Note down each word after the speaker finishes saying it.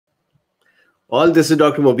All, this is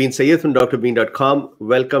Dr. Mobeen Sayed from Drbeen.com.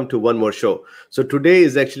 Welcome to one more show. So today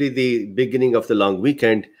is actually the beginning of the long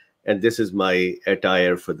weekend, and this is my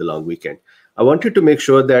attire for the long weekend. I wanted to make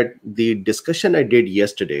sure that the discussion I did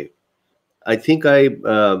yesterday, I think I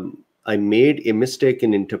made a mistake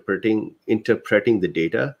in interpreting the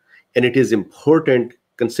data, and it is important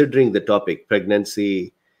considering the topic: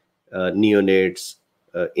 pregnancy, neonates,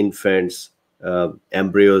 infants,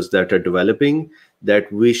 embryos that are developing, that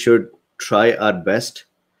we should try our best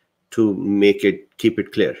to keep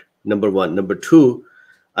it clear. Number one. Number two,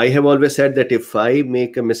 I have always said that if I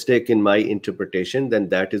make a mistake in my interpretation, then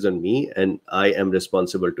that is on me and I am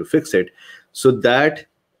responsible to fix it. So that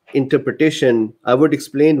interpretation, I would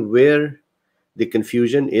explain where the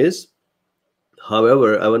confusion is.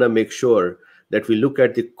 However, I want to make sure that we look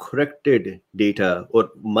at the corrected data,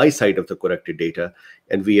 or my side of the corrected data,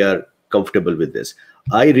 and we are comfortable with this.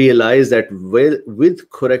 I realize that with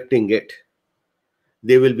correcting it,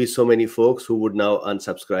 there will be so many folks who would now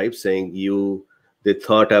unsubscribe, saying they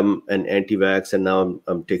thought I'm an anti-vax and now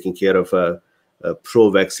I'm taking care of a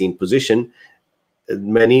pro-vaccine position.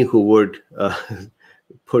 Many who would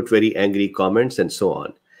put very angry comments and so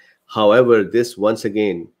on. However, this once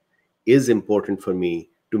again is important for me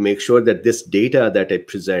to make sure that this data that I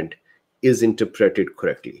present is interpreted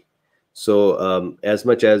correctly. So as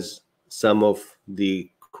much as some of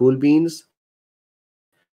the cool beans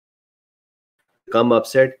become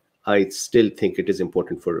upset, I still think it is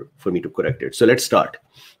important for me to correct it. So let's start.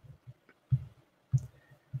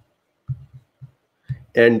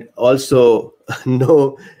 And also,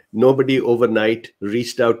 nobody overnight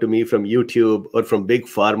reached out to me from YouTube or from Big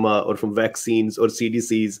Pharma or from vaccines or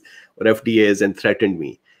CDCs or FDAs and threatened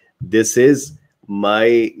me. This is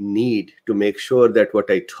my need to make sure that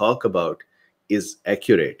what I talk about is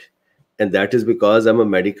accurate. And that is because I'm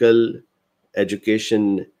a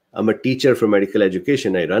teacher for medical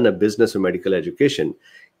education. I run a business for medical education,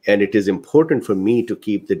 and it is important for me to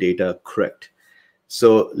keep the data correct.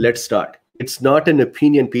 So let's start. It's not an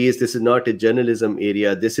opinion piece. This is not a journalism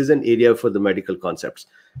area. This is an area for the medical concepts.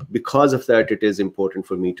 Because of that, it is important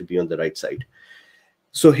for me to be on the right side.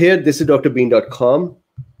 So here, this is Drbeen.com.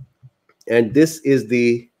 And this is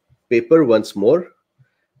the paper once more.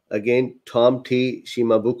 Again, Tom T.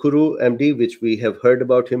 Shimabukuro, MD, which we have heard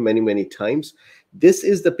about him many, many times. This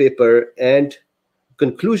is the paper, and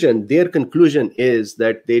their conclusion is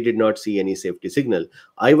that they did not see any safety signal.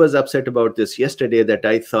 I was upset about this yesterday, that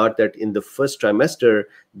I thought that in the first trimester,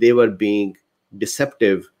 they were being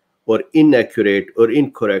deceptive or inaccurate or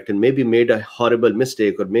incorrect and maybe made a horrible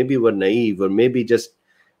mistake, or maybe were naive, or maybe just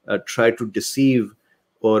try to deceive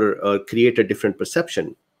or create a different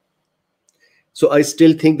perception. So I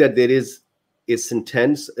still think that there is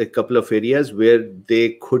a couple of areas where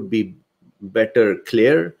they could be better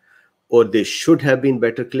clear, or they should have been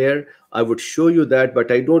better clear. I would show you that, but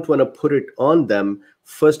I don't want to put it on them.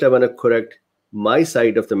 First, I want to correct my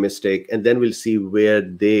side of the mistake, and then we'll see where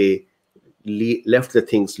they left the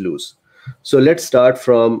things loose. So let's start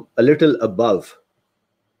from a little above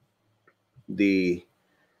the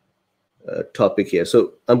topic here.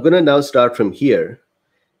 So I'm going to now start from here.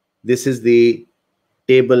 This is the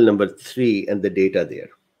table number 3 and the data there.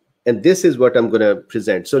 And this is what I'm going to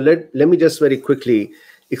present. So let me just very quickly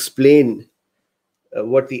explain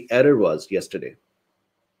what the error was yesterday.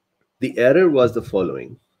 The error was the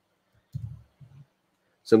following.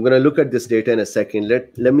 So I'm going to look at this data in a second.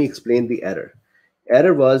 Let me explain the error.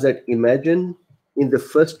 Error was that, imagine in the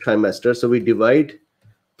first trimester, so we divide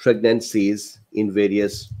pregnancies in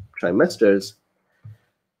various trimesters.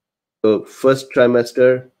 So first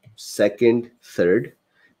trimester, second, third,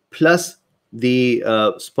 plus the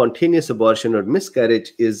spontaneous abortion or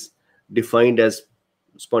miscarriage is defined as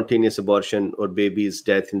spontaneous abortion or baby's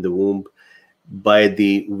death in the womb by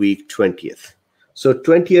the week 20th. So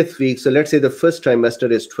 20th week, so let's say the first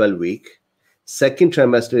trimester is 12 week, second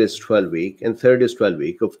trimester is 12 week, and third is 12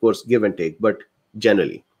 week, of course, give and take, but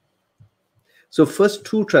generally. So first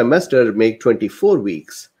 2 trimesters make 24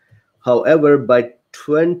 weeks. However, by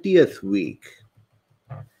 20th week,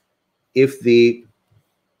 if the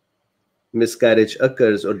miscarriage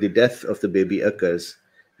occurs or the death of the baby occurs,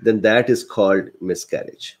 then that is called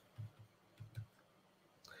miscarriage.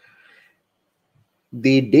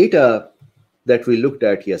 The data that we looked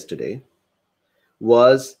at yesterday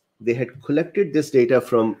was they had collected this data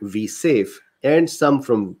from vSafe and some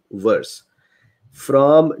from VERSE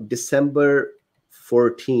from December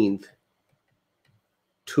 14th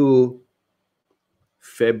to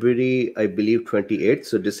February, I believe, 28th.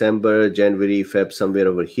 So December, January, Feb, somewhere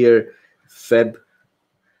over here, Feb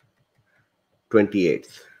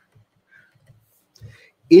 28th.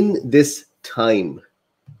 In this time,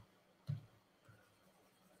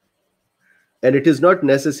 and it is not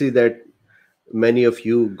necessary that many of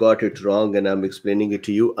you got it wrong and I'm explaining it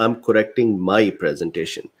to you. I'm correcting my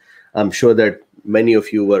presentation. I'm sure that many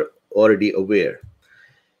of you were already aware.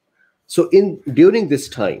 So during this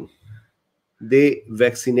time, they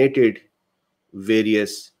vaccinated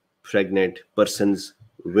various pregnant persons,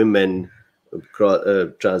 women,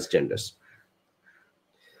 transgenders.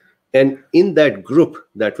 And in that group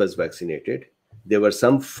that was vaccinated, there were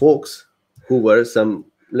some folks who were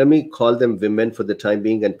let me call them women for the time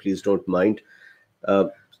being, and please don't mind.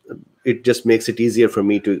 It just makes it easier for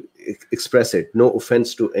me to express it. No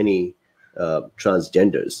offense to any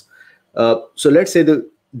transgenders. So let's say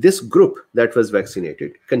this group that was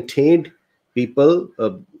vaccinated contained people,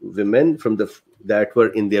 women that were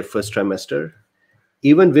in their first trimester,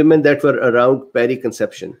 even women that were around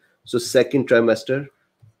periconception, so second trimester,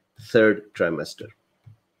 third trimester.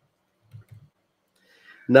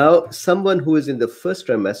 Now, someone who is in the first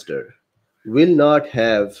trimester will not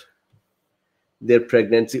have their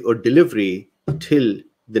pregnancy or delivery till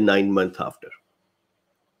the 9 month after.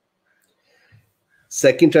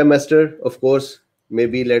 Second trimester, of course,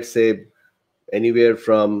 maybe let's say anywhere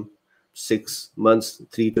from 6 months,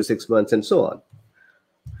 3 to 6 months, and so on.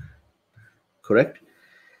 Correct?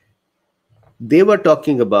 They were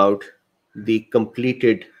talking about the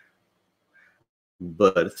completed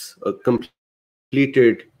births or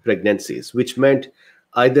completed pregnancies, which meant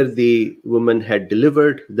either the woman had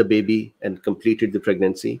delivered the baby and completed the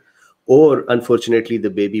pregnancy, or unfortunately the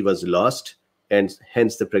baby was lost and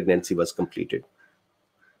hence the pregnancy was completed.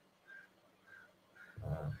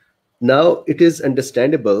 Now, it is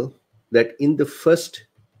understandable that in the first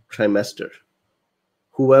trimester,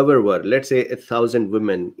 whoever were, let's say 1,000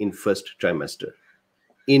 women in first trimester,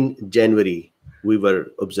 in January, we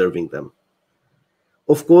were observing them.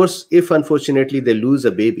 Of course, if unfortunately they lose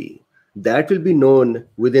a baby, that will be known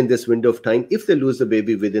within this window of time if they lose the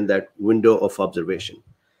baby within that window of observation.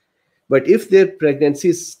 But if their pregnancy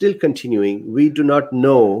is still continuing, we do not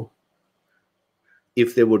know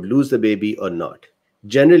if they would lose the baby or not.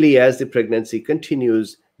 Generally, as the pregnancy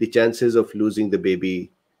continues, the chances of losing the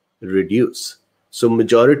baby reduce. So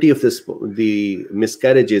majority of the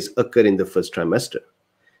miscarriages occur in the first trimester.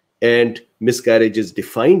 And miscarriage is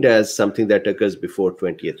defined as something that occurs before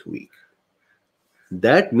 20th week.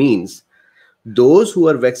 That means those who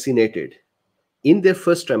are vaccinated in their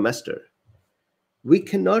first trimester, we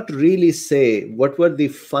cannot really say what were the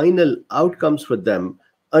final outcomes for them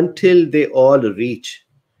until they all reach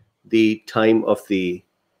the time of the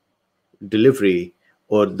delivery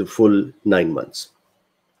or the full 9 months.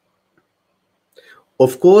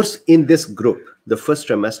 Of course, in this group, the first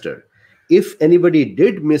trimester, if anybody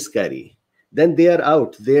did miscarry, then they are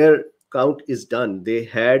out. Their count is done.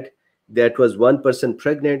 That was one person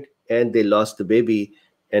pregnant and they lost the baby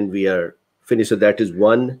and we are finished. So that is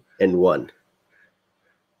 1 and 1.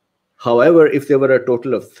 However, if there were a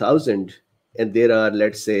total of 1,000 and there are,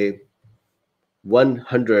 let's say,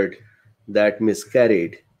 100 that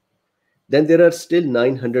miscarried, then there are still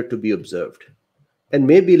 900 to be observed. And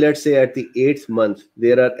maybe, let's say, at the 8th month,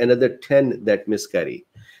 there are another 10 that miscarry.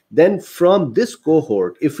 Then from this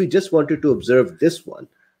cohort, if we just wanted to observe this one,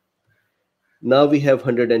 now we have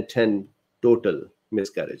 110 total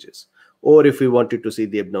miscarriages. Or if we wanted to see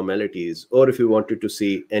the abnormalities, or if we wanted to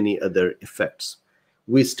see any other effects,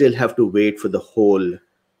 we still have to wait for the whole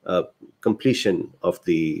completion of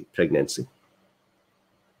the pregnancy.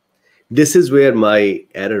 This is where my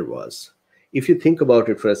error was. If you think about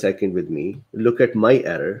it for a second with me, look at my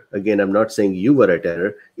error. Again, I'm not saying you were at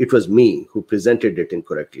error. It was me who presented it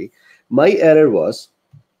incorrectly. My error was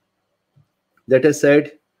that I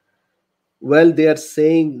said, well, they are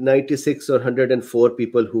saying 96 or 104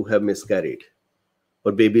 people who have miscarried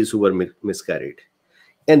or babies who were miscarried.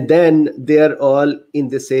 And then they are all in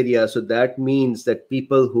this area. So that means that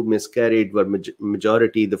people who miscarried were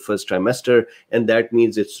majority the first trimester. And that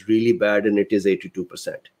means it's really bad and it is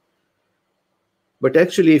 82%. But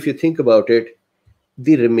actually, if you think about it,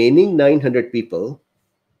 the remaining 900 people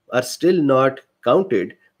are still not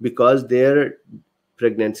counted because their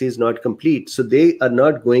pregnancy is not complete. So they are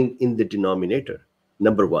not going in the denominator,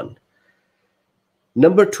 number one.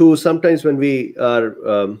 Number two, sometimes when we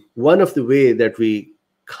are, one of the way that we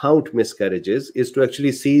count miscarriages is to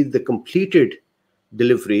actually see the completed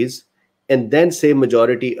deliveries and then say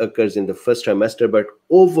majority occurs in the first trimester, but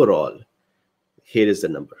overall, here is the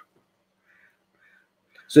number.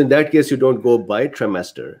 So in that case, you don't go by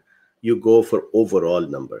trimester, you go for overall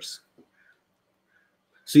numbers.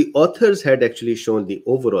 So the authors had actually shown the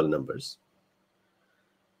overall numbers.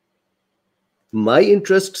 My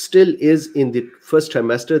interest still is in the first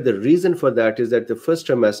trimester. The reason for that is that the first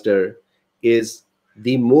trimester is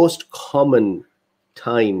the most common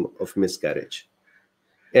time of miscarriage.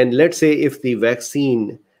 And let's say if the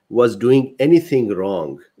vaccine was doing anything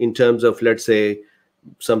wrong in terms of, let's say,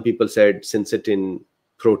 some people said syncytin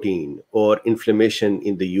protein or inflammation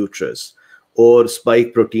in the uterus or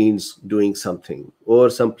spike proteins doing something or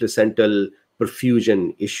some placental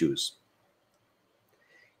perfusion issues.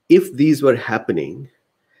 If these were happening,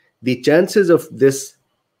 the chances of this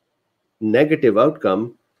negative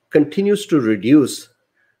outcome continues to reduce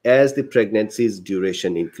as the pregnancy's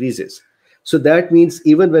duration increases. So that means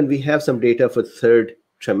even when we have some data for third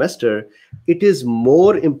trimester, it is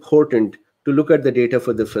more important to look at the data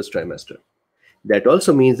for the first trimester. That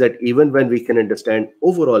also means that even when we can understand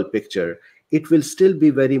overall picture, it will still be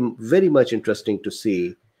very, very much interesting to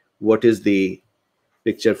see what is the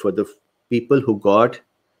picture for the people who got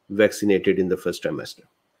vaccinated in the first trimester.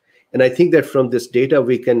 And I think that from this data,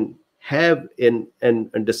 we can have an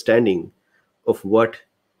understanding of what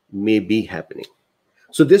may be happening.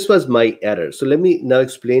 So this was my error. So let me now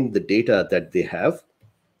explain the data that they have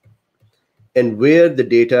and where the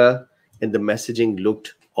data and the messaging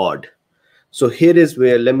looked odd. So here is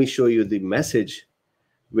where, let me show you the message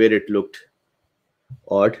where it looked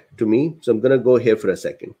odd to me. So I'm going to go here for a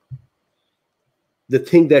second. The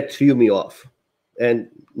thing that threw me off, and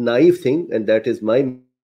naive thing, and that is my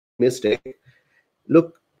mistake.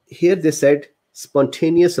 Look, here they said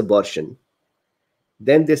spontaneous abortion.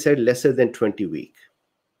 Then they said lesser than 20 weeks.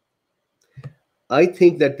 I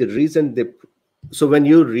think that the reason so when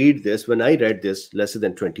you read this, when I read this, lesser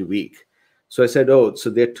than 20 weeks, so I said, oh, so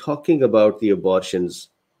they're talking about the abortions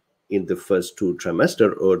in the first two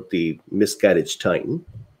trimester or the miscarriage time,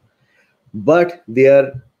 but they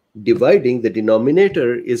are dividing, the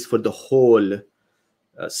denominator is for the whole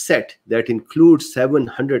set that includes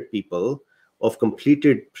 700 people of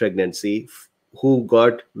completed pregnancy who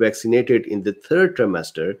got vaccinated in the third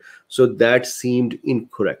trimester. So that seemed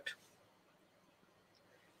incorrect.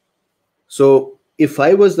 So if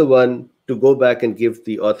I was the one to go back and give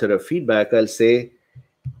the author a feedback, I'll say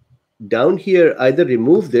down here, either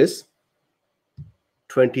remove this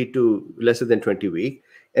 20 to lesser than 20 week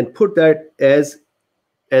and put that as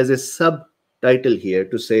a subtitle here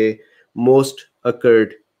to say most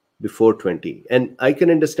occurred before 20. And I can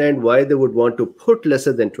understand why they would want to put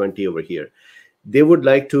lesser than 20 over here. They would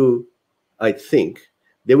like to, I think,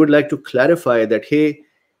 they would like to clarify that, hey,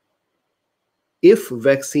 if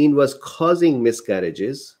vaccine was causing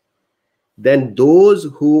miscarriages, then those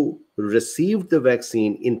who received the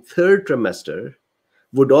vaccine in third trimester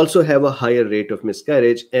would also have a higher rate of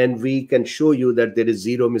miscarriage. And we can show you that there is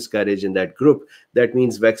zero miscarriage in that group. That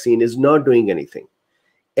means vaccine is not doing anything.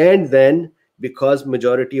 And then because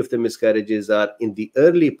majority of the miscarriages are in the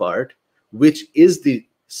early part, which is the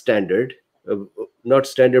standard, not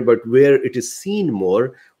standard, but where it is seen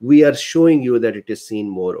more, we are showing you that it is seen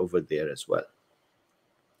more over there as well.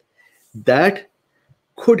 That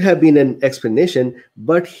could have been an explanation,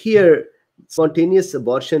 but here, spontaneous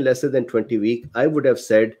abortion lesser than 20 weeks, I would have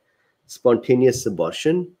said spontaneous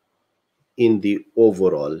abortion in the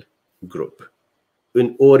overall group,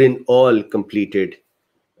 or in all completed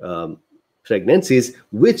pregnancies,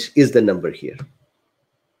 which is the number here.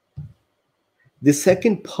 The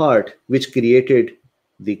second part which created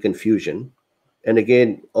the confusion, and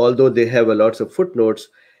again, although they have a lots of footnotes,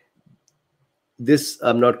 this,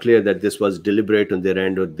 I'm not clear that this was deliberate on their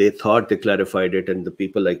end or they thought they clarified it and the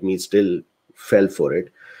people like me still fell for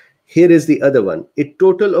it. Here is the other one. A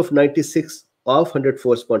total of 96 of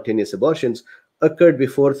 104 spontaneous abortions occurred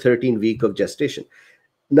before 13 weeks of gestation.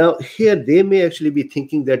 Now here they may actually be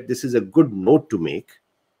thinking that this is a good note to make,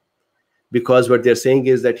 because what they're saying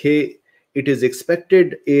is that, hey, it is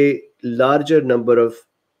expected a larger number of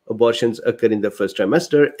abortions occur in the first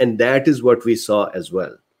trimester, and that is what we saw as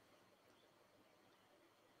well.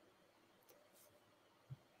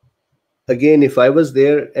 Again, if I was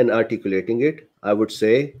there and articulating it, I would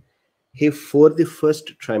say, hey, for the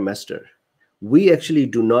first trimester, we actually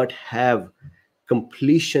do not have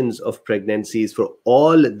completions of pregnancies for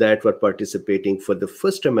all that were participating for the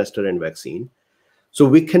first trimester and vaccine. So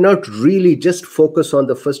we cannot really just focus on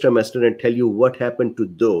the first trimester and tell you what happened to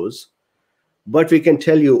those, but we can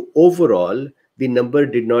tell you overall, the number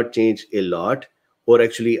did not change a lot, or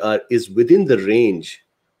actually is within the range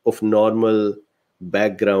of normal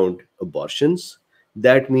background abortions.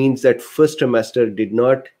 That means that first trimester did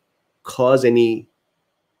not cause any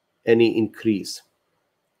increase.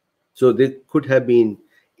 So there could have been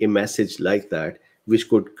a message like that which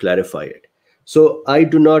could clarify it. So I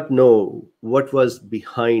do not know what was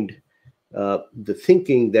behind the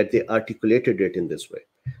thinking that they articulated it in this way.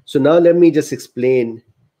 So now let me just explain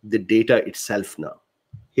the data itself now.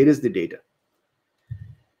 Here is the data.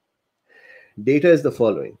 Data is the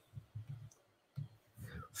following.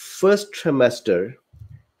 First trimester,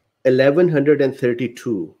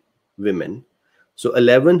 1,132 women. So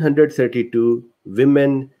 1,132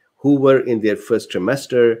 women who were in their first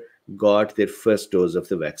trimester got their first dose of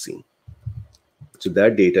the vaccine. So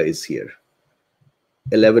that data is here,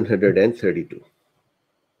 1,132.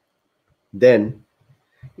 Then,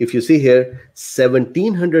 if you see here,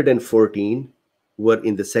 1,714 were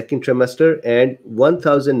in the second trimester and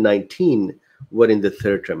 1,019 were in the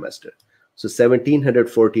third trimester. So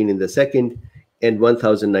 1,714 in the second and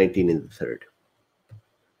 1,019 in the third.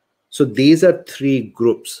 So these are three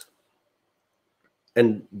groups.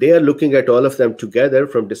 And they are looking at all of them together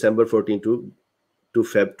from December 14 to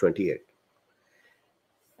Feb 28.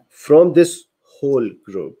 From this whole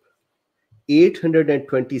group,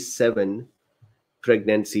 827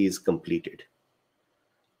 pregnancies completed,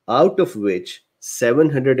 out of which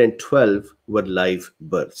 712 were live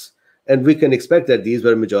births. And we can expect that these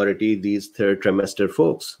were majority, these third trimester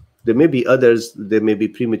folks. There may be others, there may be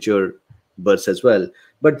premature births as well,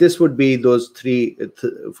 but this would be those three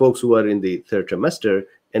folks who are in the third trimester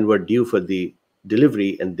and were due for the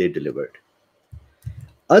delivery, and they delivered.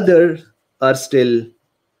 Others are still,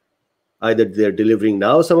 either they're delivering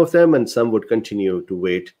now, some of them, and some would continue to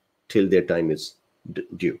wait till their time is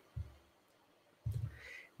due.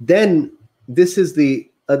 Then this is the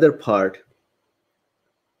other part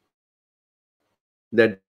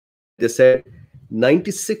that they said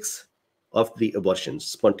 96 of the abortions,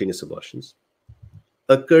 spontaneous abortions,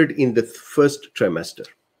 occurred in the first trimester.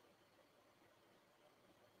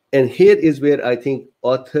 And here is where I think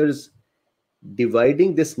authors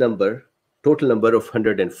dividing this number, total number of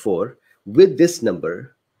 104, with this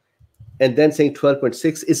number, and then saying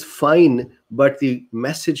 12.6 is fine, but the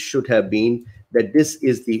message should have been that this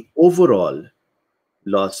is the overall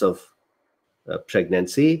loss of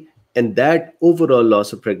pregnancy, and that overall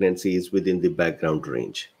loss of pregnancy is within the background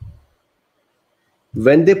range.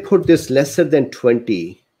 When they put this lesser than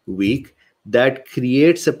 20 week, that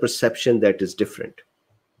creates a perception that is different.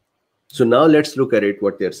 So now let's look at it,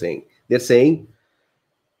 what they're saying. They're saying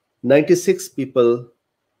 96 people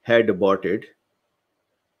had aborted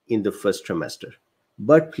in the first trimester.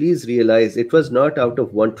 But please realize it was not out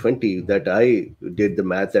of 120 that I did the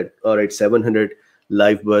math that, all right, 700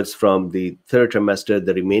 live births from the third trimester,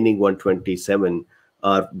 the remaining 127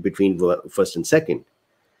 are between first and second.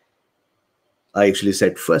 I actually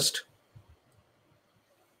said first.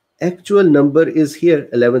 Actual number is here,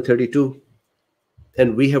 1132.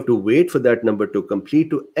 And we have to wait for that number to complete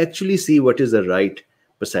to actually see what is the right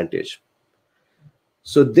percentage.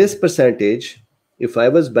 So this percentage, if I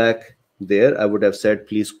was back there, I would have said,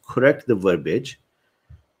 please correct the verbiage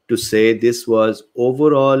to say this was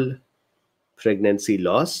overall pregnancy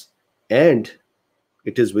loss and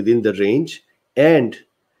it is within the range, and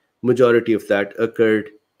majority of that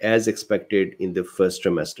occurred as expected in the first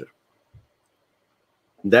trimester.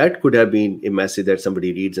 That could have been a message that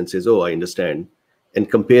somebody reads and says, oh, I understand, and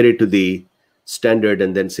compare it to the standard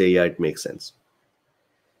and then say, yeah, it makes sense.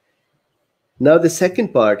 Now, the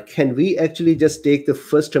second part, can we actually just take the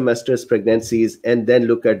first trimester's pregnancies and then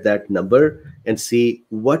look at that number and see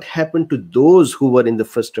what happened to those who were in the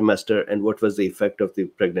first trimester and what was the effect of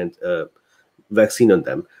the vaccine on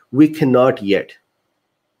them? We cannot yet.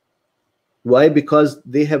 Why? Because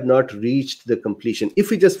they have not reached the completion.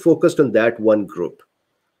 If we just focused on that one group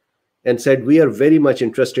and said, we are very much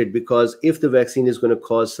interested because if the vaccine is going to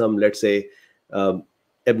cause some, let's say,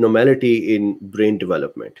 abnormality in brain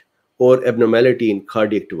development, or abnormality in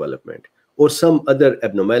cardiac development, or some other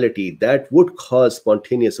abnormality that would cause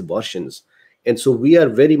spontaneous abortions. And so we are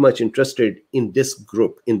very much interested in this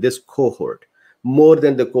group, in this cohort, more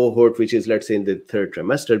than the cohort which is, let's say, in the third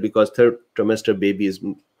trimester, because third trimester baby is,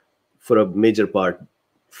 for a major part,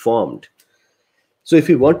 formed. So if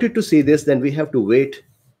we wanted to see this, then we have to wait.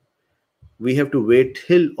 We have to wait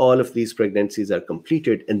till all of these pregnancies are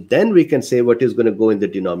completed, and then we can say what is going to go in the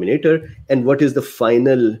denominator and what is the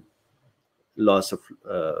final loss of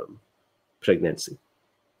pregnancy.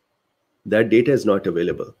 That data is not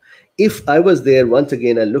available. If I was there, once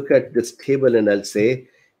again, I'll look at this table and I'll say,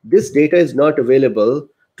 this data is not available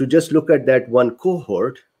to just look at that one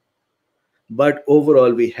cohort, but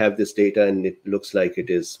overall we have this data and it looks like it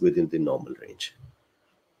is within the normal range.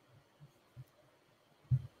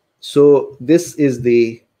 So this is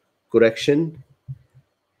the correction.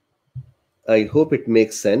 I hope it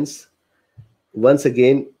makes sense. Once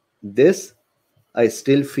again, this I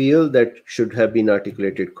still feel that should have been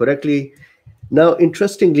articulated correctly. Now,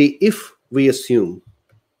 interestingly, if we assume,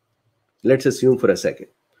 let's assume for a second,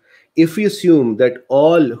 if we assume that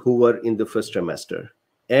all who were in the first trimester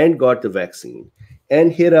and got the vaccine,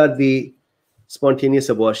 and here are the spontaneous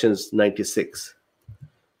abortions 96,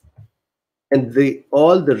 and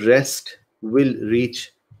all the rest will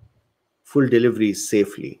reach full delivery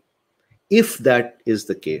safely. If that is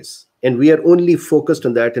the case, and we are only focused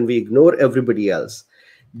on that and we ignore everybody else,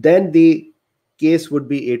 then the case would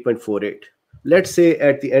be 8.48. Let's say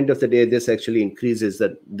at the end of the day, this actually increases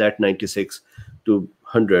that 96 to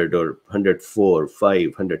 100 or 104, 5,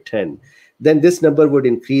 110. Then this number would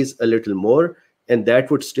increase a little more, and that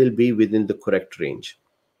would still be within the correct range.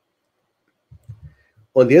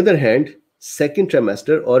 On the other hand, second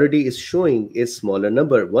trimester already is showing a smaller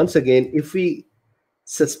number. Once again, if we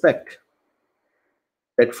suspect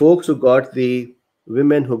that folks who got the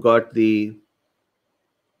women who got the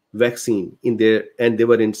vaccine in there and they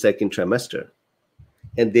were in second trimester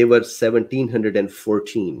and they were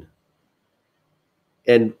 1714,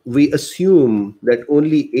 and we assume that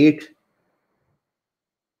only 8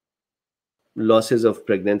 losses of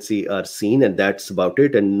pregnancy are seen and that's about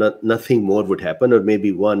it, and nothing more would happen, or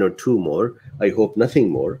maybe 1 or 2 more, I hope nothing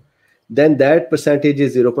more, then that percentage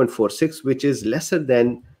is 0.46, which is lesser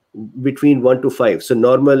than between 1 to 5. So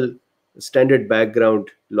normal standard background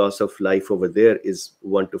loss of life over there is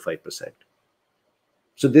 1 to 5%.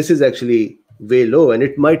 So this is actually way low, and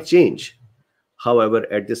it might change. However,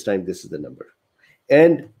 at this time, this is the number.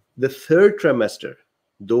 And the third trimester,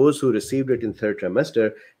 those who received it in third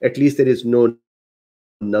trimester, at least there is no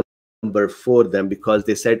number for them, because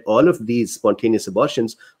they said all of these spontaneous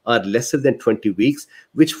abortions are lesser than 20 weeks,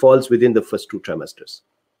 which falls within the first 2 trimesters.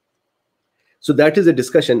 So that is a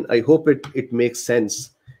discussion. I hope it makes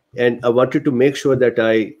sense. And I wanted to make sure that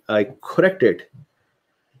I corrected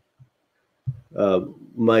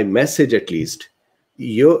my message at least.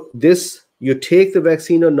 You take the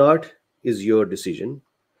vaccine or not is your decision.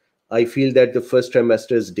 I feel that the first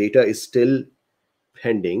trimester's data is still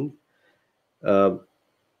pending.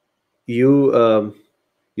 You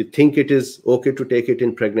think it is okay to take it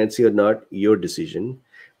in pregnancy or not, your decision.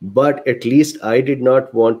 But at least I did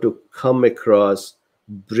not want to come across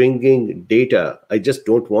bringing data. I just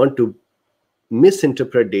don't want to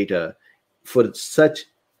misinterpret data for such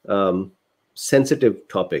sensitive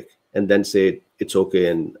topic and then say it's okay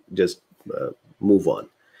and just move on.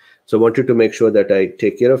 So I wanted to make sure that I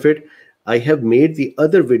take care of it. I have made the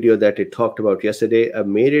other video that I talked about yesterday, I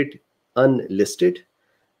made it unlisted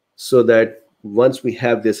so that once we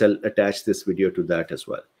have this, I'll attach this video to that as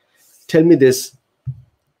well. Tell me this,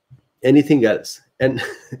 anything else? And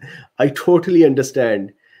I totally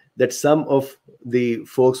understand that some of the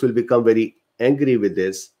folks will become very angry with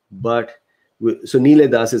this, but so Neela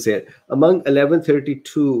Das is here. Among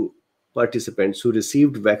 1132 participants who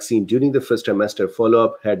received vaccine during the first trimester,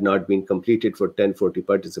 follow-up had not been completed for 1040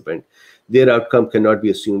 participants. Their outcome cannot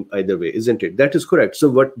be assumed either way, isn't it? That is correct. So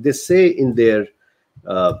what they say in their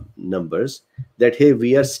numbers, that, hey,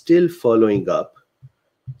 we are still following up.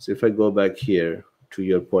 So if I go back here to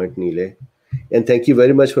your point, Neela, and thank you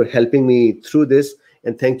very much for helping me through this.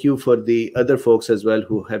 And thank you for the other folks as well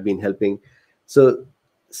who have been helping. So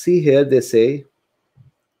see here, they say,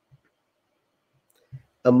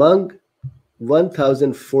 among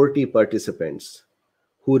 1,040 participants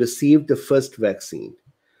who received the first vaccine,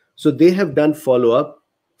 so they have done follow-up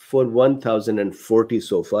for 1,040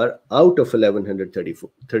 so far out of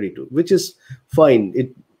 1,132, which is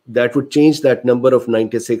fine. That would change that number of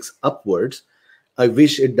 96 upwards. I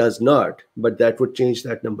wish it does not, but that would change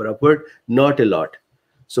that number upward, not a lot.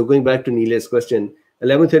 So going back to Neela's question,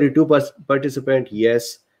 1132 participant,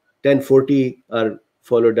 yes. 1040 are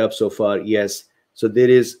followed up so far, yes. So there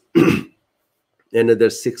is another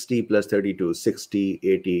 60 plus 32, 60,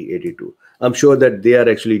 80, 82. I'm sure that they are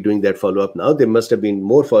actually doing that follow-up now. There must have been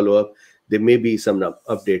more follow-up. There may be some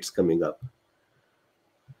updates coming up.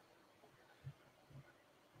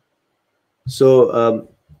 So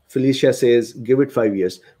Felicia says, give it 5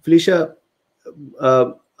 years. Felicia,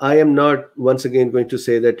 I am not once again going to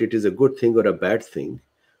say that it is a good thing or a bad thing.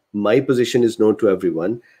 My position is known to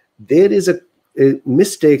everyone. There is a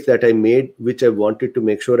mistake that I made, which I wanted to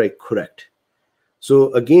make sure I correct.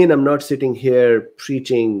 So again, I'm not sitting here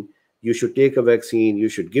preaching, you should take a vaccine, you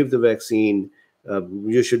should give the vaccine,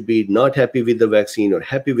 you should be not happy with the vaccine or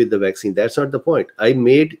happy with the vaccine. That's not the point. I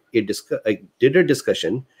did a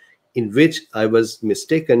discussion in which I was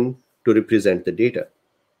mistaken to represent the data.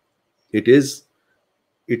 It is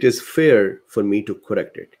fair for me to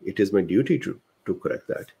correct it. It is my duty to correct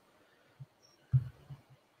that.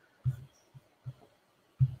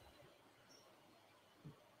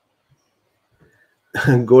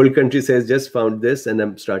 Gold Country says, just found this and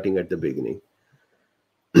I'm starting at the beginning.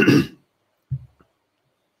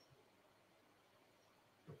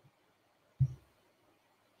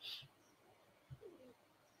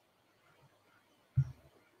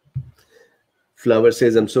 Flower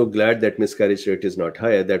says, I'm so glad that miscarriage rate is not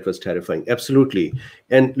higher. That was terrifying. Absolutely.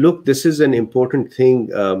 And look, this is an important thing.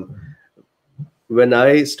 When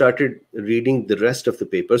I started reading the rest of the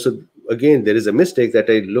paper, so again, there is a mistake that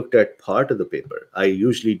I looked at part of the paper. I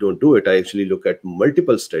usually don't do it. I actually look at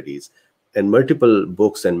multiple studies and multiple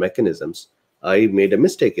books and mechanisms. I made a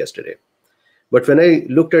mistake yesterday. But when I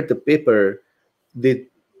looked at the paper, the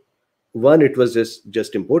one, it was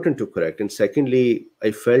just important to correct. And secondly,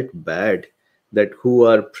 I felt bad that who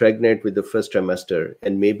are pregnant with the first trimester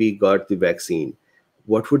and maybe got the vaccine,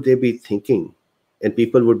 what would they be thinking? And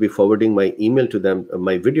people would be forwarding my email to them,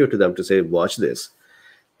 my video to them to say, watch this,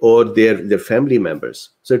 or their family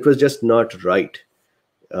members. So it was just not right.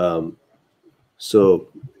 So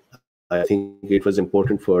I think it was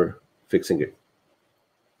important for fixing it.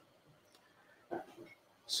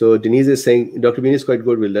 So Denise is saying, Dr. Bean is quite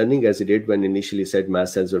good with learning, as he did when initially said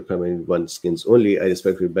mast cells were permanent in one skins only. I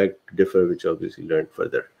respect we beg to differ, which obviously learned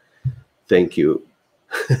further. Thank you.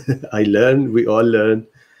 I learn, we all learn.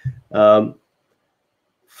 Frieder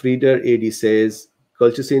AD says,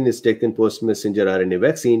 colchicine is taken post-messenger RNA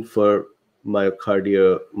vaccine for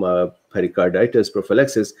pericarditis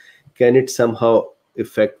prophylaxis. Can it somehow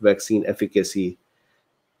affect vaccine efficacy?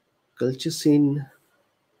 Colchicine,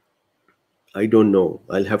 I don't know.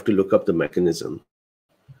 I'll have to look up the mechanism.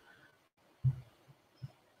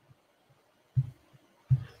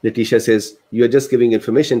 Letitia says, you're just giving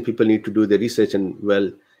information. People need to do the research, and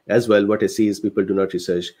what I see is people do not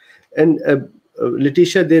research. And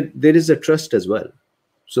Letitia, there is a trust as well.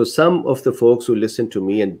 So some of the folks who listen to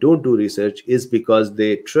me and don't do research is because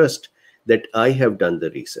they trust that I have done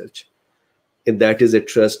the research. And that is a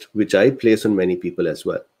trust which I place on many people as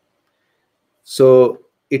well. So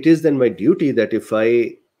it is then my duty that if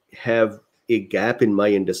I have a gap in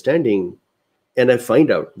my understanding, and I find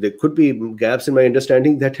out, there could be gaps in my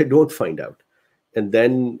understanding that I don't find out. And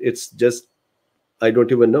then it's just, I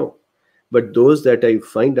don't even know. But those that I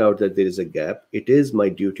find out that there is a gap, it is my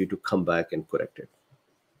duty to come back and correct it.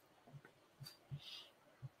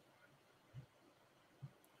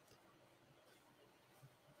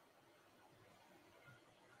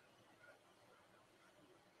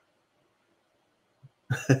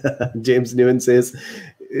 James Newen says,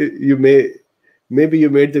 maybe you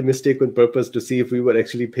made the mistake on purpose to see if we were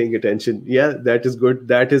actually paying attention. Yeah, that is good.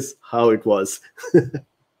 That is how it was.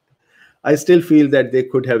 I still feel that they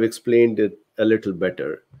could have explained it a little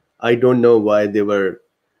better. I don't know why they were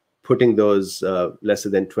putting those lesser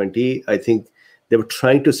than 20. I think they were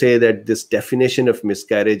trying to say that this definition of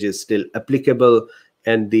miscarriage is still applicable,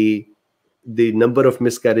 and the number of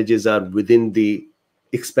miscarriages are within the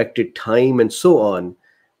expected time and so on.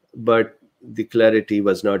 But the clarity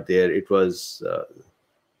was not there. It was,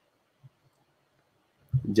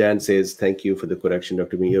 Jan says, thank you for the correction,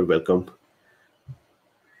 Dr. Mee. You're welcome.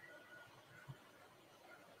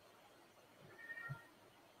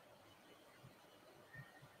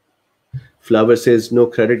 Flower says, no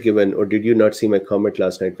credit given, or did you not see my comment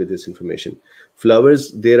last night with this information?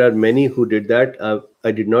 Flowers, there are many who did that.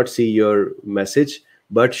 I did not see your message,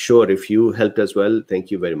 but sure, if you helped as well,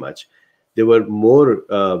 thank you very much. There were more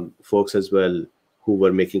folks as well who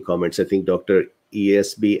were making comments. I think Dr.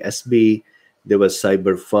 ESB, SB, there was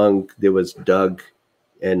Cyberfunk, there was Doug,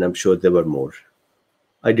 and I'm sure there were more.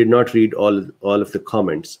 I did not read all of the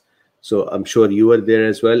comments, so I'm sure you were there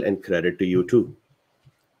as well, and credit to you too.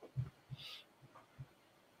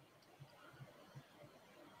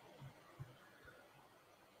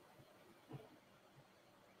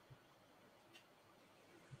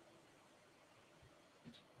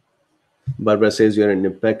 Barbara says, you're an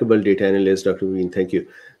impeccable data analyst, Dr. Ween. Thank you.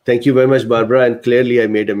 Thank you very much, Barbara. And clearly I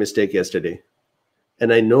made a mistake yesterday.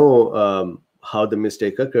 And I know how the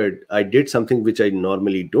mistake occurred. I did something which I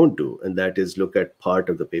normally don't do, and that is look at part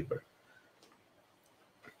of the paper.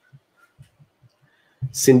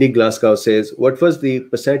 Cindy Glasgow says, what was the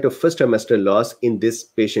percent of first trimester loss in this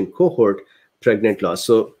patient cohort, pregnant loss?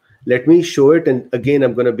 So let me show it. And again,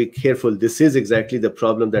 I'm going to be careful. This is exactly the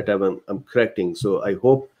problem that I'm correcting. So I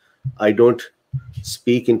hope I don't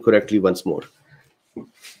speak incorrectly once more.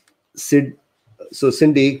 So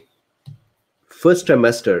Cindy, first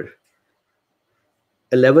trimester,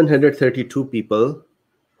 1,132 people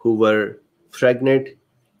who were pregnant,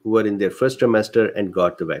 who were in their first trimester and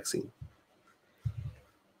got the vaccine.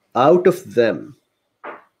 Out of them,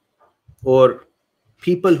 or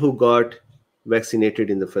people who got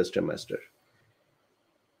vaccinated in the first trimester,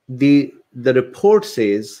 The report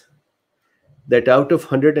says that out of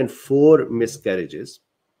 104 miscarriages,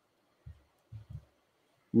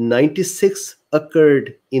 96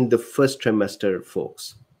 occurred in the first trimester,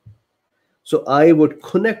 folks. So I would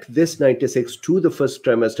connect this 96 to the first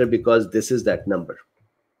trimester because this is that number.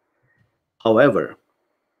 However,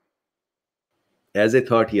 as I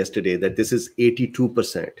thought yesterday, that this is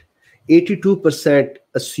 82%. 82%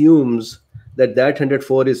 assumes that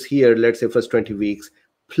 104 is here, let's say first 20 weeks,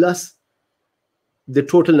 plus the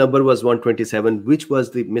total number was 127, which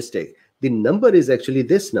was the mistake. The number is actually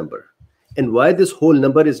this number. And why this whole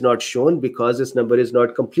number is not shown? Because this number is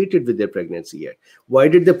not completed with their pregnancy yet. Why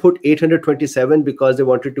did they put 827? Because they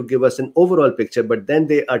wanted to give us an overall picture, but then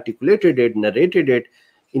they articulated it, narrated it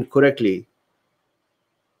incorrectly.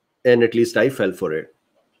 And at least I fell for it.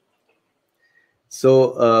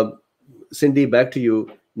 So, Cindy, back to you.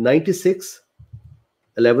 96,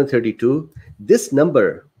 1132. This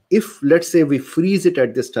number, if let's say we freeze it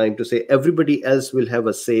at this time to say everybody else will have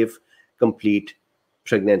a safe, complete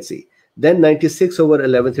pregnancy, then 96 over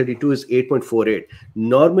 1132 is 8.48.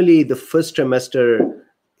 Normally, the first trimester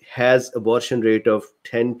has abortion rate of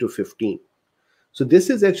 10 to 15. So this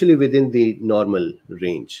is actually within the normal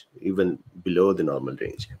range, even below the normal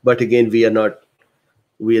range. But again, we are not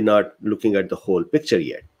looking at the whole picture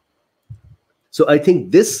yet. So I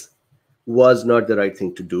think this was not the right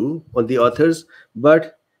thing to do on the authors,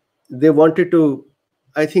 but they wanted to,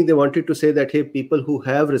 I think they wanted to say that, hey, people who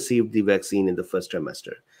have received the vaccine in the first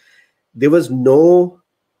trimester, there was no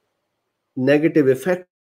negative effect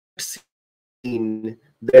seen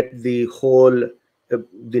that the whole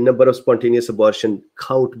the number of spontaneous abortion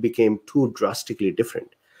count became too drastically different.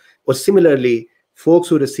 Or similarly, folks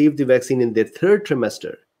who received the vaccine in their third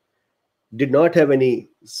trimester did not have any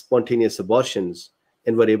spontaneous abortions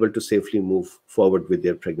and were able to safely move forward with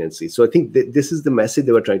their pregnancy. So I think this is the message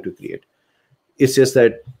they were trying to create. It's just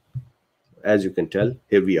that, as you can tell,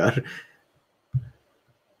 here we are.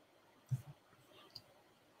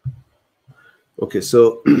 Okay,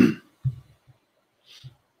 so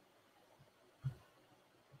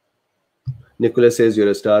Nicholas says, you're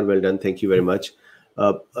a star. Well done. Thank you very much.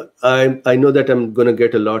 I know that I'm going to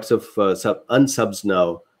get lots of unsubs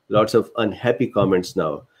now, lots of unhappy comments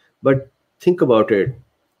now. But think about it.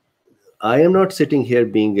 I am not sitting here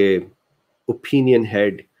being a opinion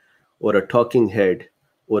head or a talking head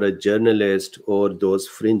or a journalist or those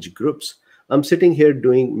fringe groups. I'm sitting here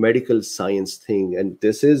doing medical science thing. And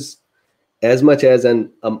this is, as much as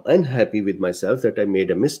I'm unhappy with myself that I made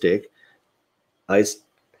a mistake, I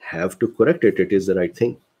have to correct it. It is the right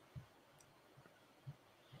thing.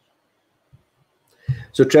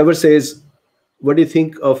 So Trevor says, what do you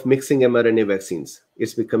think of mixing mRNA vaccines?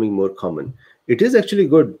 It's becoming more common. It is actually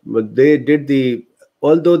good. But they did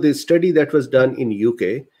although the study that was done in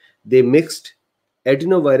UK, they mixed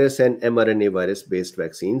adenovirus and mRNA virus-based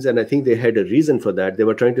vaccines. And I think they had a reason for that. They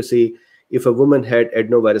were trying to see if a woman had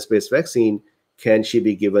adenovirus-based vaccine, can she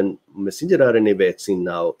be given messenger RNA vaccine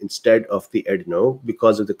now instead of the adeno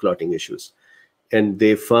because of the clotting issues? And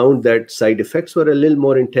they found that side effects were a little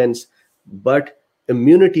more intense, but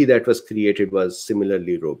immunity that was created was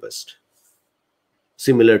similarly robust,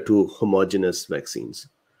 similar to homogeneous vaccines.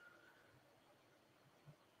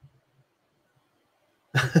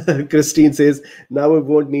 Christine says, now we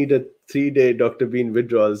won't need a 3-day Dr. Bean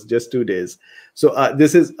withdrawals, just 2 days. So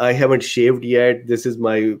I haven't shaved yet. This is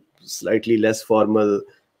my slightly less formal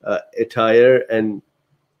attire, and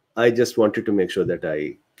I just wanted to make sure that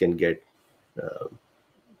I can get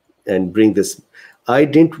and bring this. I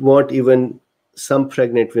didn't want even some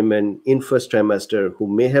pregnant women in first trimester who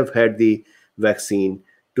may have had the vaccine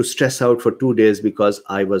to stress out for 2 days because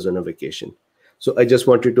I was on a vacation. So I just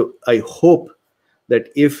wanted to, I hope that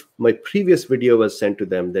if my previous video was sent to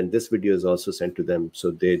them, then this video is also sent to them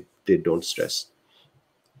so they don't stress.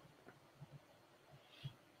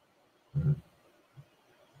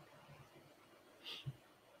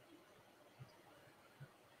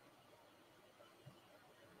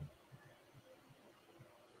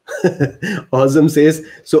 Awesome says,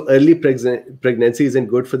 so early pregnancy isn't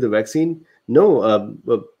good for the vaccine? No,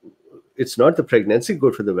 it's not the pregnancy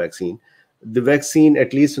good for the vaccine. The vaccine,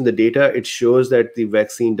 at least in the data, it shows that the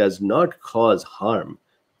vaccine does not cause harm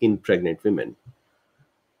in pregnant women.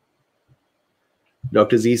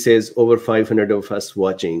 Dr. Z says, over 500 of us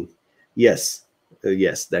watching. Yes,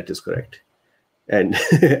 yes, that is correct. And,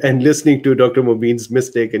 and listening to Dr. Mobeen's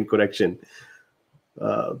mistake and correction.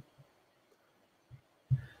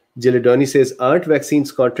 Giladoni says, aren't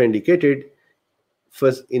vaccines contraindicated?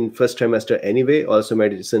 first trimester anyway. Also,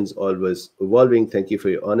 medicine's always evolving. Thank you for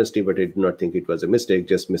your honesty, but I do not think it was a mistake,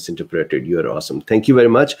 just misinterpreted. You are awesome. Thank you very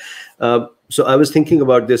much. So I was thinking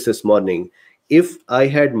about this morning. If I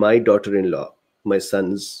had my daughter-in-law, my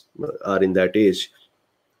sons are in that age.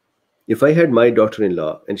 If I had my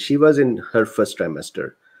daughter-in-law and she was in her first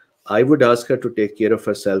trimester, I would ask her to take care of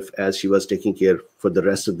herself as she was taking care for the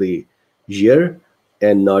rest of the year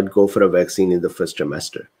and not go for a vaccine in the first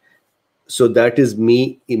trimester. So that is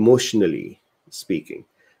me emotionally speaking.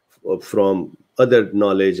 From other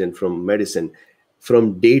knowledge and from medicine,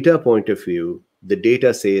 from data point of view, the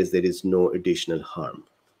data says there is no additional harm.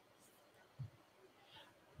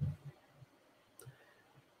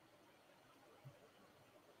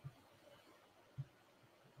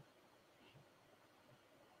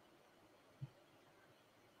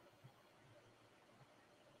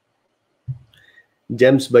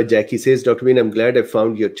 Gems by Jackie says, Dr. Bean, I'm glad I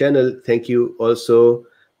found your channel. Thank you. Also,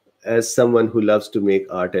 as someone who loves to make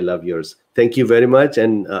art, I love yours. Thank you very much.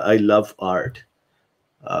 And I love art.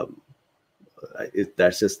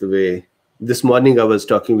 That's just the way. This morning I was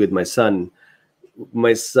talking with my son.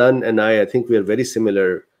 My son and I think we are very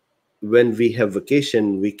similar. When we have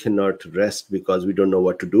vacation, we cannot rest because we don't know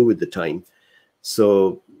what to do with the time.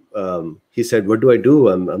 So he said, what do I do?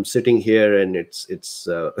 I'm sitting here and it's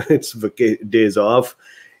days off,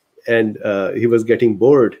 and he was getting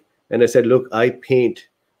bored. And I said, look, I paint,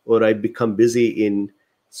 or I become busy in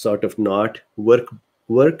sort of not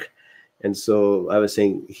work. And so I was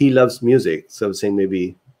saying he loves music. So I was saying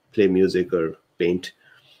maybe play music or paint.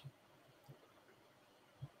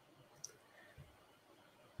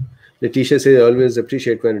 Letitia says, I always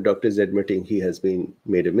appreciate when a doctor is admitting he has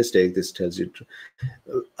made a mistake. This tells you.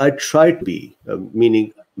 I try to be,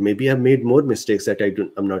 meaning maybe I've made more mistakes that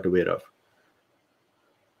I'm not aware of.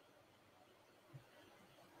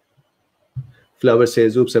 Flower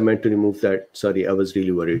says, oops, I meant to remove that. Sorry, I was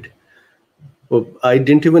really worried. Oh, I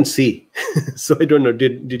didn't even see. So I don't know.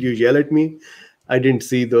 Did you yell at me? I didn't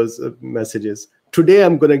see those messages. Today,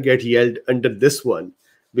 I'm going to get yelled under this one,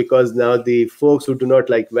 because now the folks who do not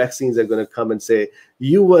like vaccines are going to come and say,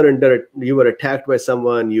 you were attacked by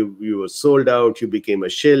someone, you were sold out, you became a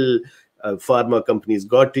shill, pharma companies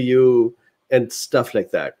got to you, and stuff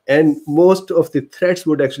like that. And most of the threats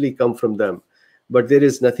would actually come from them. But there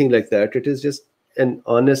is nothing like that. It is just an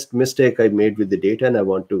honest mistake I made with the data, and I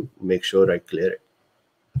want to make sure I clear it.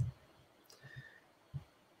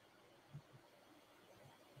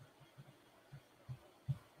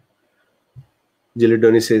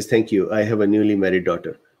 Giladoni says, thank you. I have a newly married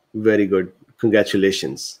daughter. Very good.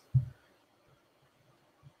 Congratulations.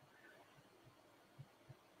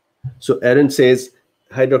 So Aaron says,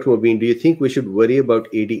 hi, Dr. Mobeen, do you think we should worry about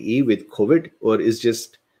ADE with COVID, or is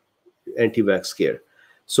just anti-vax scare?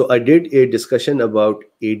 So I did a discussion about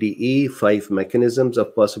ADE, 5 mechanisms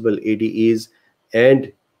of possible ADEs,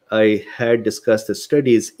 and I had discussed the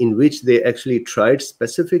studies in which they actually tried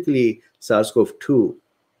specifically SARS-CoV-2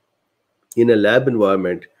 in a lab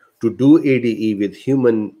environment to do ADE with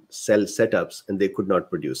human cell setups, and they could not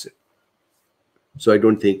produce it. So I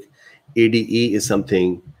don't think ADE is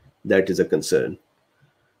something that is a concern.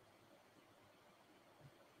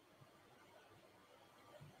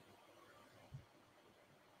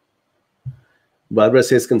 Barbara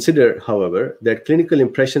says, consider, however, that clinical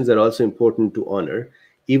impressions are also important to honor,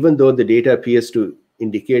 even though the data appears to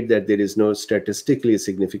indicate that there is no statistically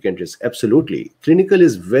significant risk. Absolutely. Clinical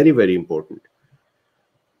is very, very important.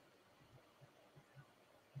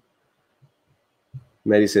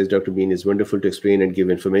 Mary says, Dr. Bean is wonderful to explain and give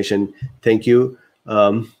information. Thank you.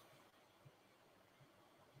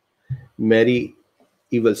 Mary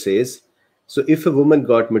Evil says, so if a woman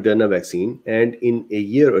got Moderna vaccine and in a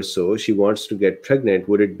year or so she wants to get pregnant,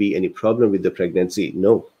 would it be any problem with the pregnancy?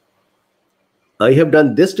 No. I have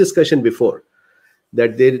done this discussion before,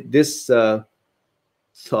 that this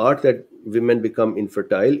thought that women become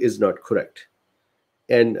infertile is not correct.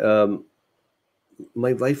 And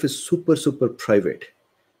my wife is super, super private.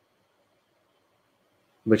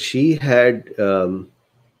 But she had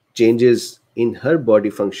changes in her body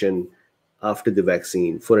function after the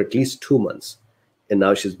vaccine for at least 2 months. And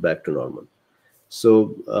now she's back to normal.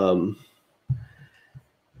 So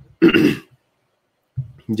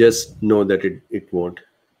just know that it won't.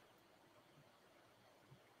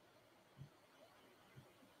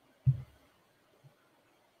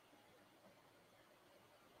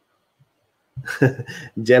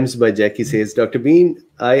 Gems by Jackie says, Dr. Bean,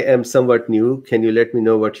 I am somewhat new. Can you let me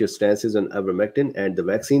know what your stance is on ivermectin and the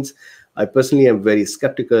vaccines? I personally am very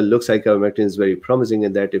skeptical. Looks like ivermectin is very promising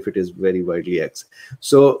in that if it is very widely used.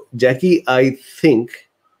 So, Jackie, I think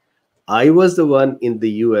I was the one in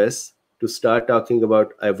the US to start talking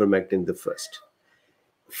about ivermectin the first.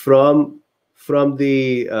 From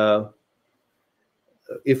the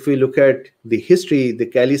if we look at the history, the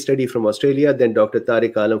Cali study from Australia, then Dr.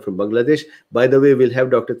 Tariq Alam from Bangladesh. By the way, we'll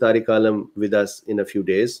have Dr. Tariq Alam with us in a few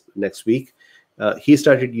days, next week. He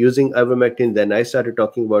started using ivermectin. Then I started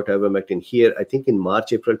talking about ivermectin here, I think in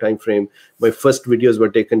March, April timeframe. My first videos were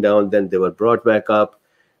taken down, then they were brought back up.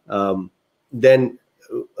 Then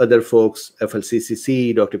other folks,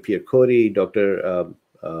 FLCCC, Dr. Pierre Corey, Dr.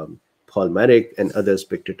 Paul Marek, and others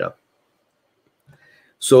picked it up.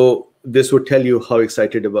 So this would tell you how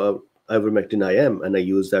excited about ivermectin I am, and I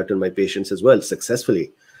use that on my patients as well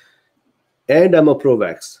successfully. And I'm a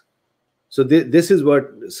pro-vax. So this is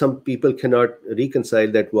what some people cannot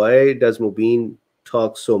reconcile, that why does Mubin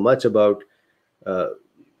talk so much about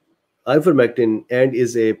ivermectin and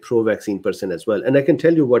is a pro-vaccine person as well. And I can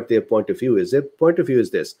tell you what their point of view is. Their point of view is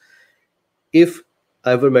this: if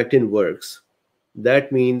ivermectin works,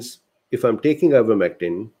 that means if I'm taking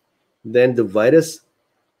ivermectin, then the virus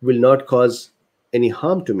will not cause any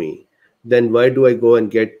harm to me. Then why do I go and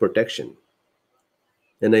get protection?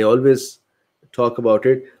 And I always talk about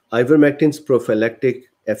it. Ivermectin's prophylactic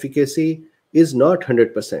efficacy is not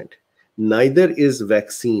 100%. Neither is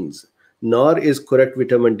vaccines, nor is correct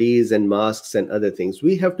vitamin Ds and masks and other things.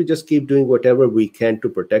 We have to just keep doing whatever we can to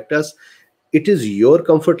protect us. It is your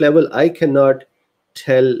comfort level. I cannot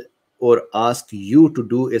tell or ask you to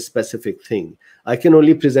do a specific thing. I can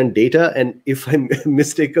only present data, and if I'm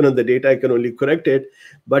mistaken on the data, I can only correct it,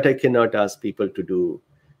 but I cannot ask people to do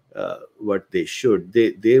what they should.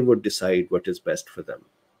 They would decide what is best for them.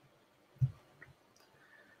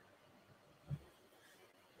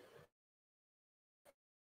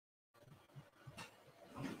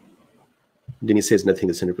 Denise says nothing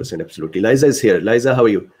is 100% absolutely. Liza is here. Liza, how are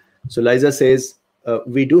you? So Liza says,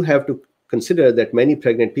 we do have to consider that many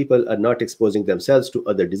pregnant people are not exposing themselves to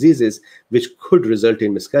other diseases, which could result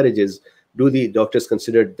in miscarriages. Do the doctors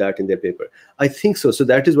consider that in their paper? I think so. So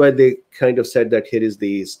that is why they kind of said that here is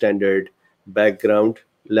the standard background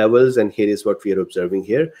levels, and here is what we are observing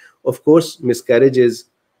here. Of course, miscarriages,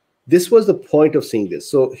 this was the point of seeing this.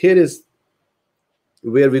 So here is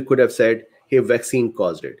where we could have said, hey, vaccine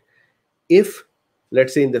caused it. If,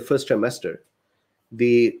 let's say in the first trimester,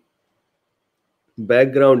 the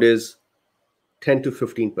background is 10 to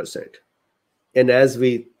 15%. And as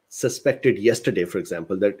we suspected yesterday, for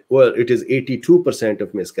example, that, well, it is 82%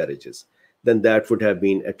 of miscarriages, then that would have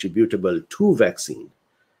been attributable to vaccine.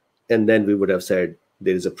 And then we would have said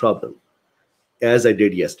there is a problem, as I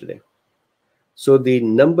did yesterday. So the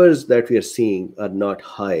numbers that we are seeing are not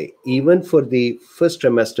high, even for the first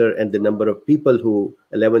trimester and the number of people who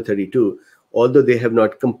 1132, although they have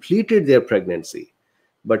not completed their pregnancy,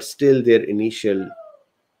 but still their initial.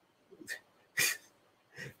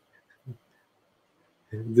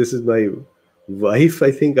 This is my wife,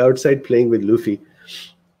 I think, outside playing with Luffy.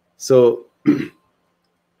 So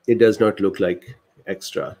it does not look like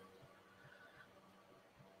extra.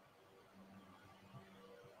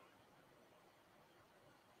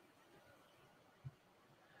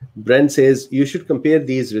 Brent says, you should compare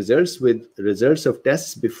these results with results of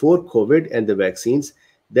tests before COVID and the vaccines.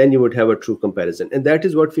 Then you would have a true comparison. And that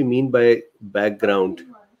is what we mean by background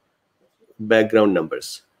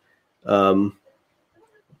numbers.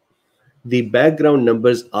 The background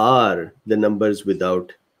numbers are the numbers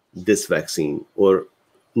without this vaccine, or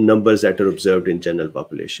numbers that are observed in general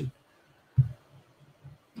population.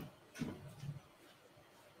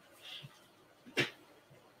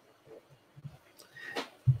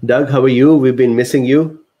 Doug, how are you? We've been missing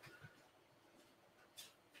you.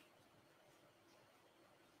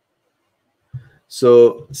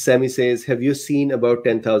 So Sammy says, have you seen about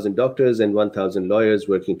 10,000 doctors and 1,000 lawyers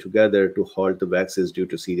working together to halt the vaccines due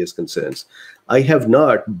to serious concerns? I have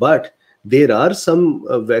not, but there are some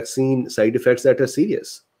vaccine side effects that are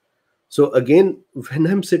serious. So again, when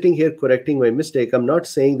I'm sitting here correcting my mistake, I'm not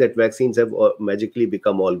saying that vaccines have magically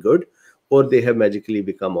become all good or they have magically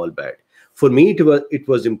become all bad. For me, it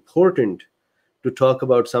was important to talk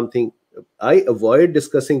about something. I avoid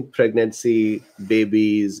discussing pregnancy,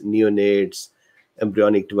 babies, neonates,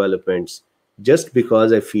 embryonic developments, just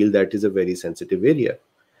because I feel that is a very sensitive area.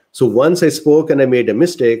 So once I spoke and I made a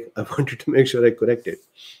mistake, I wanted to make sure I correct it.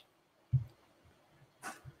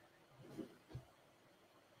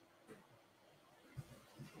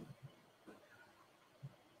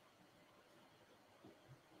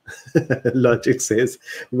 Logic says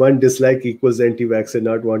one dislike equals anti-vaxxer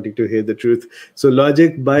not wanting to hear the truth. So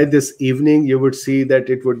Logic, by this evening, you would see that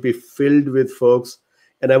it would be filled with folks,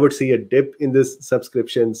 and I would see a dip in the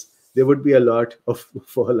subscriptions. There would be a lot of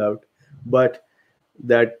fallout. but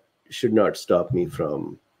that should not stop me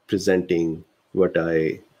from presenting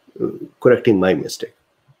correcting my mistake.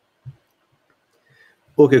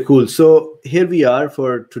 Okay, cool. So here we are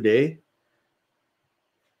for today.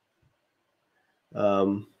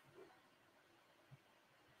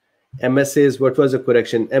 MS says, what was the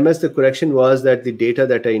correction? MS, the correction was that the data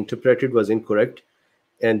that I interpreted was incorrect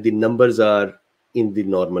and the numbers are in the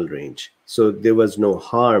normal range. So there was no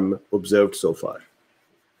harm observed so far.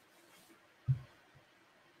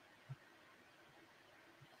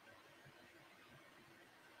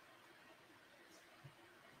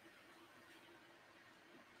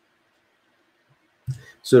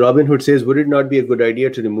 So Robin Hood says, would it not be a good idea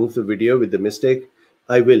to remove the video with the mistake?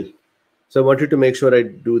 I will. So I wanted to make sure I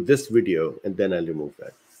do this video and then I'll remove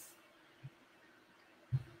that.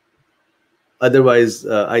 Otherwise,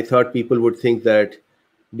 I thought people would think that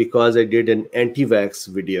because I did an anti-vax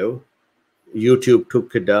video, YouTube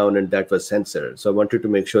took it down and that was censored. So I wanted to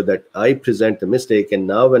make sure that I present the mistake, and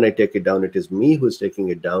now when I take it down, it is me who's taking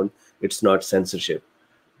it down. It's not censorship.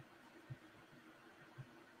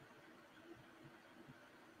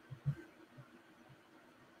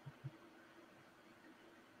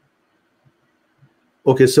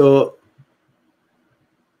 Okay, so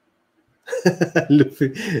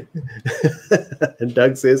Luffy. And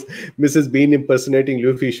Doug says, Mrs. Bean impersonating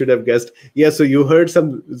Luffy should have guessed. Yeah, so you heard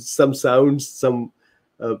some sounds,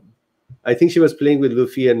 I think she was playing with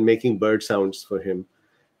Luffy and making bird sounds for him.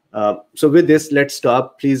 So with this, let's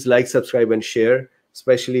stop. Please like, subscribe, and share,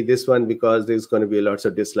 especially this one, because there's going to be lots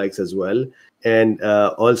of dislikes as well. And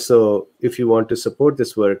also, if you want to support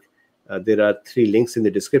this work, there are 3 links in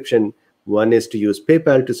the description. One is to use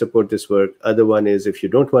PayPal to support this work. Other one is, if you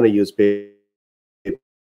don't want to use PayPal,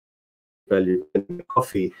 you can buy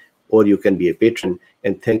coffee, or you can be a patron.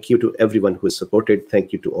 And thank you to everyone who has supported.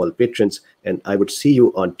 Thank you to all patrons. And I would see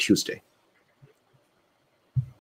you on Tuesday.